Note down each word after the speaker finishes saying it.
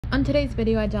On today's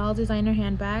video at Doll Designer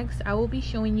Handbags, I will be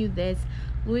showing you this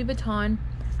Louis Vuitton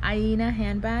Iena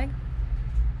handbag.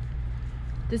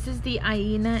 This is the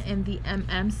Iena in the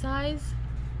size.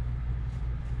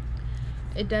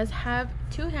 It does have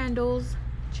two handles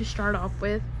to start off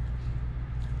with.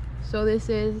 So this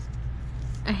is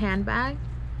a handbag.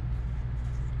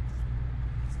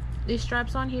 The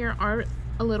straps on here are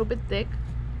a little bit thick.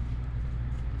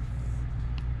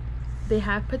 They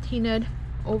have patinaed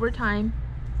over time.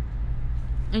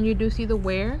 And you do see the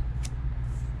wear.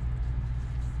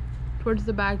 Towards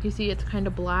the back, you see it's kind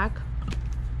of black.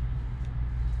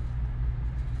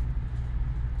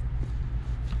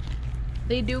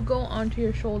 They do go onto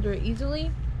your shoulder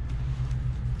easily,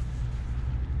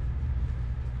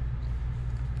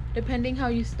 depending how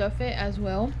you stuff it as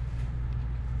well.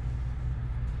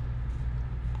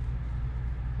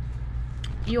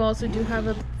 You also do have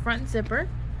a front zipper.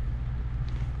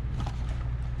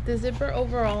 The zipper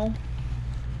overall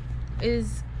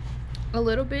is a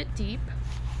little bit deep,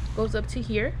 goes up to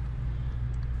here.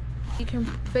 You can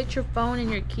fit your phone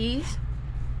and your keys,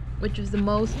 which is the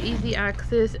most easy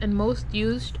access and most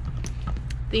used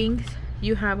things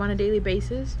you have on a daily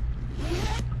basis.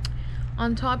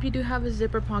 On top, you do have a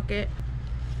zipper pocket.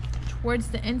 Towards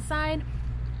the inside,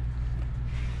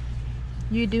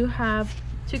 you do have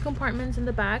two compartments in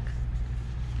the back,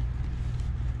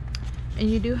 and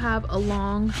you do have a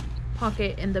long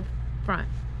pocket in the front.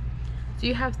 So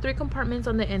you have three compartments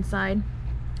on the inside,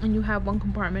 and you have one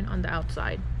compartment on the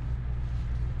outside.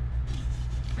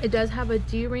 It does have a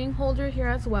D-ring holder here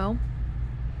as well,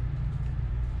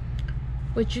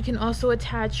 which you can also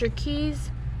attach your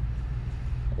keys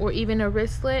or even a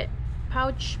wristlet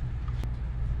pouch.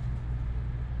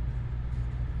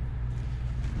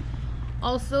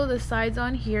 Also, the sides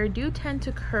on here do tend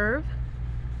to curve.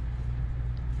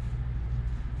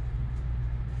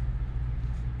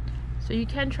 So you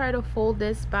can try to fold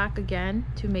this back again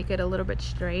to make it a little bit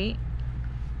straight.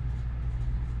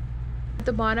 At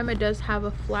the bottom, it does have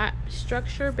a flat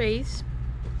structure base.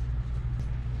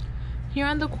 Here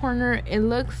on the corner, it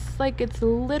looks like it's a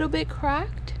little bit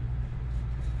cracked.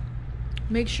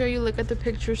 Make sure you look at the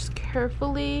pictures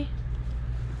carefully.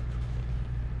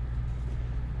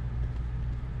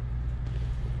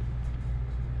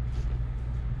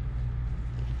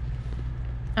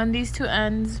 On these two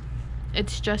ends,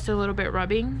 it's just a little bit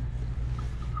rubbing.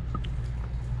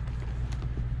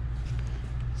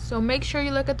 So make sure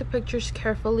you look at the pictures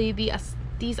carefully.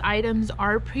 These items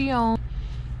are pre-owned.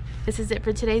 This is it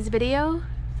for today's video.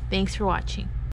 Thanks for watching.